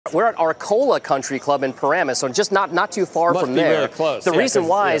we're at Arcola Country Club in Paramus, so just not too far Must from be there. really close. The reason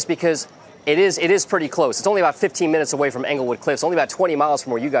why is because it is pretty close. It's only about 15 minutes away from Englewood Cliffs, only about 20 miles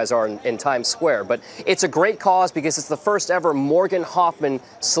from where you guys are in Times Square. But it's a great cause because it's the first ever Morgan Hoffman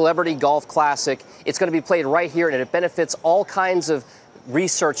Celebrity Golf Classic. It's going to be played right here, and it benefits all kinds of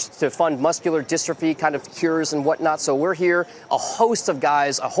research to fund muscular dystrophy kind of cures and whatnot. So we're here, a host of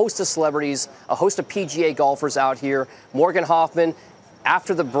guys, a host of celebrities, a host of PGA golfers out here. Morgan Hoffman.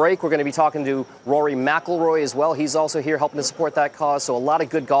 After the break, we're going to be talking to Rory McIlroy as well. He's also here helping to support that cause. So a lot of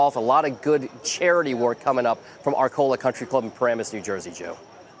good golf, a lot of good charity work coming up from Arcola Country Club in Paramus, New Jersey, Joe.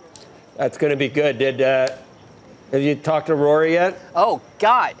 That's going to be good. Have you talked to Rory yet? Oh,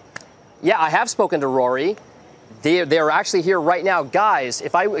 God. Yeah, I have spoken to Rory. They're actually here right now. Guys,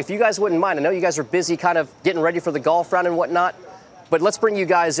 if you guys wouldn't mind, I know you guys are busy kind of getting ready for the golf round and whatnot, but let's bring you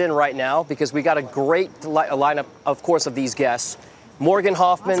guys in right now because we got a great lineup, of course, of these guests. Morgan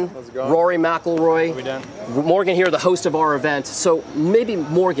Hoffman, Rory McIlroy. Morgan here, the host of our event. So maybe,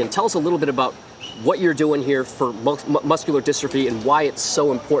 Morgan, tell us a little bit about what you're doing here for muscular dystrophy and why it's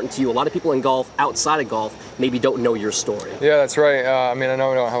so important to you. A lot of people in golf, outside of golf, maybe don't know your story. Yeah, that's right. I mean, I know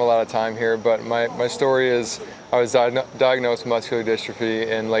we don't have a lot of time here, but my story is I was diagnosed with muscular dystrophy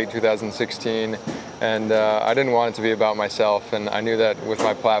in late 2016, and I didn't want it to be about myself, and I knew that with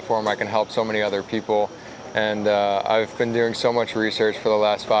my platform I can help so many other people. And I've been doing so much research for the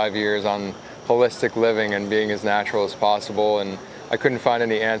last 5 years on holistic living and being as natural as possible. And I couldn't find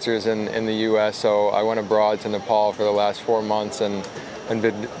any answers in the U.S., so I went abroad to Nepal for the last 4 months and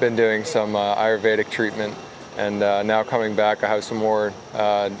been doing some Ayurvedic treatment. And now coming back, I have some more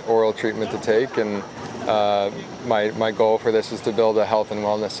oral treatment to take. And my goal for this is to build a health and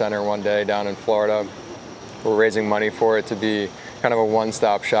wellness center one day down in Florida. We're raising money for it to be kind of a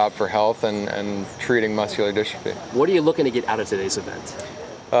one-stop shop for health and treating muscular dystrophy. What are you looking to get out of today's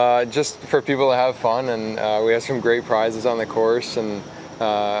event? Just for people to have fun, and we have some great prizes on the course, and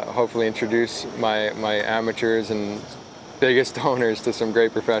hopefully introduce my amateurs and biggest donors to some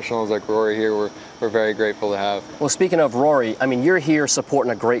great professionals like Rory here. We're very grateful to have. Well, speaking of Rory, I mean, you're here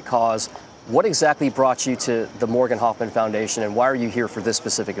supporting a great cause. What exactly brought you to the Morgan Hoffman Foundation, and why are you here for this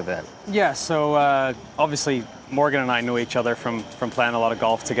specific event? Yeah, so obviously Morgan and I know each other from playing a lot of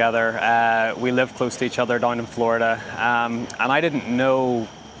golf together. We live close to each other down in Florida, and I didn't know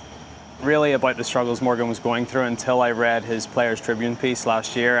really about the struggles Morgan was going through until I read his Players Tribune piece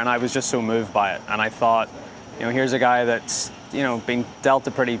last year, and I was just so moved by it. And I thought, here's a guy that's, being dealt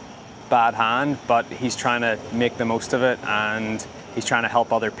a pretty bad hand, but he's trying to make the most of it, and he's trying to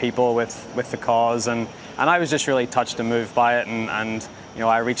help other people with the cause. And I was just really touched and moved by it, and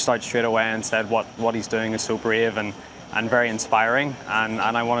I reached out straight away and said what he's doing is so brave and very inspiring, and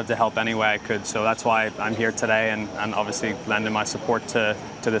I wanted to help any way I could. So that's why I'm here today, and obviously lending my support to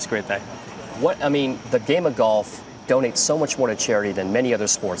this great day. The game of golf donates so much more to charity than many other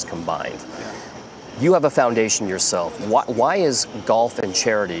sports combined. Yeah. You have a foundation yourself. Why is golf and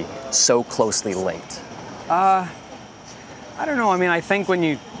charity so closely linked? I don't know. I mean, I think when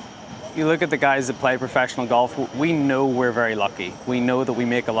you look at the guys that play professional golf, we know we're very lucky. We know that we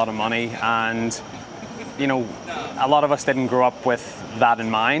make a lot of money, and a lot of us didn't grow up with that in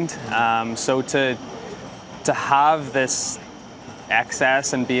mind. So to have this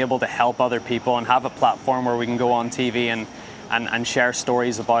excess and be able to help other people and have a platform where we can go on TV and share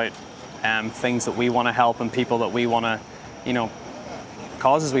stories about things that we want to help and people that we want to,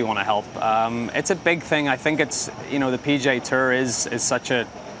 causes we want to help. It's a big thing. I think it's, the PGA Tour is such a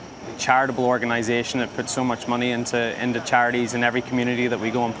charitable organization. It puts so much money into charities in every community that we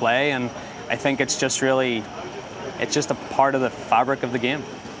go and play, and I think it's just a part of the fabric of the game.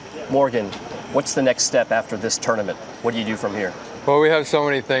 Morgan, what's the next step after this tournament? What do you do from here? Well, we have so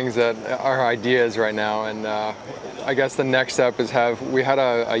many things that are ideas right now, and I guess the next step is we had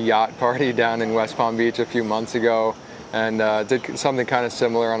a yacht party down in West Palm Beach a few months ago, and did something kind of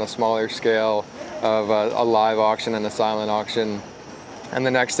similar on a smaller scale of a live auction and a silent auction. And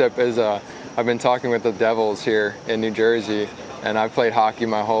the next step is I've been talking with the Devils here in New Jersey, and I've played hockey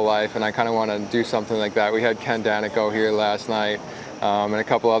my whole life, and I kind of want to do something like that. We had Ken Danico here last night, and a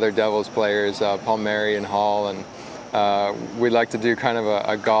couple other Devils players, Palmieri and Hall, and we'd like to do kind of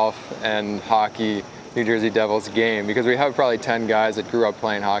a golf and hockey New Jersey Devils game, because we have probably 10 guys that grew up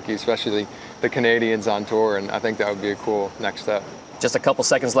playing hockey, especially the Canadians on tour, and I think that would be a cool next step. Just a couple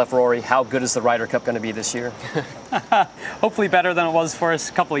seconds left, Rory. How good is the Ryder Cup going to be this year? Hopefully better than it was for us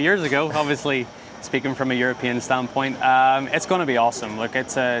a couple of years ago. Obviously, speaking from a European standpoint, it's going to be awesome. Look, I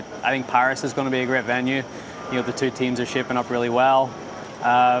think Paris is going to be a great venue. The two teams are shaping up really well.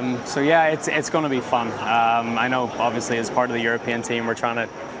 So yeah, it's going to be fun. I know, obviously, as part of the European team, we're trying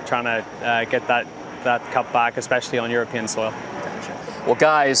trying to get that cup back, especially on European soil. Well,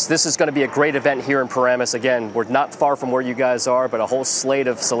 guys, this is going to be a great event here in Paramus. Again, we're not far from where you guys are, but a whole slate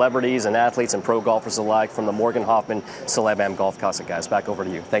of celebrities and athletes and pro golfers alike from the Morgan Hoffman Celeb-Am Golf Classic. Guys, back over to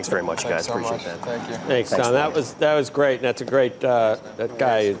you. Thanks very much, guys. Appreciate that. Thank you. Thanks, Don. That was great. That's a great. That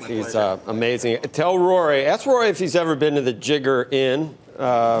guy, he's amazing. Tell Rory. Ask Rory if he's ever been to the Jigger Inn.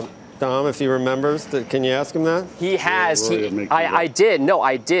 Dom, if he remembers, can you ask him that? He has. I did. No,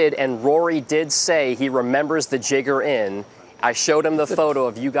 I did. And Rory did say he remembers the Jigger Inn. I showed him the photo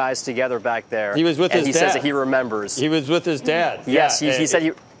of you guys together back there. He was with his dad. And he says that he remembers. He was with his dad. Yes, he said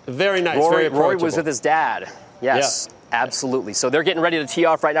he. Very nice, Rory, very approachable. Rory was with his dad. Yes, absolutely. So they're getting ready to tee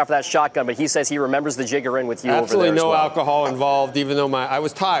off right now for that shotgun, but he says he remembers the Jigger Inn with you Absolutely over there no as well. alcohol involved, even though I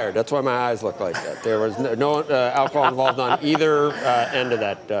was tired. That's why my eyes looked like that. There was no alcohol involved on either end of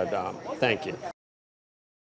that, Dom. Thank you.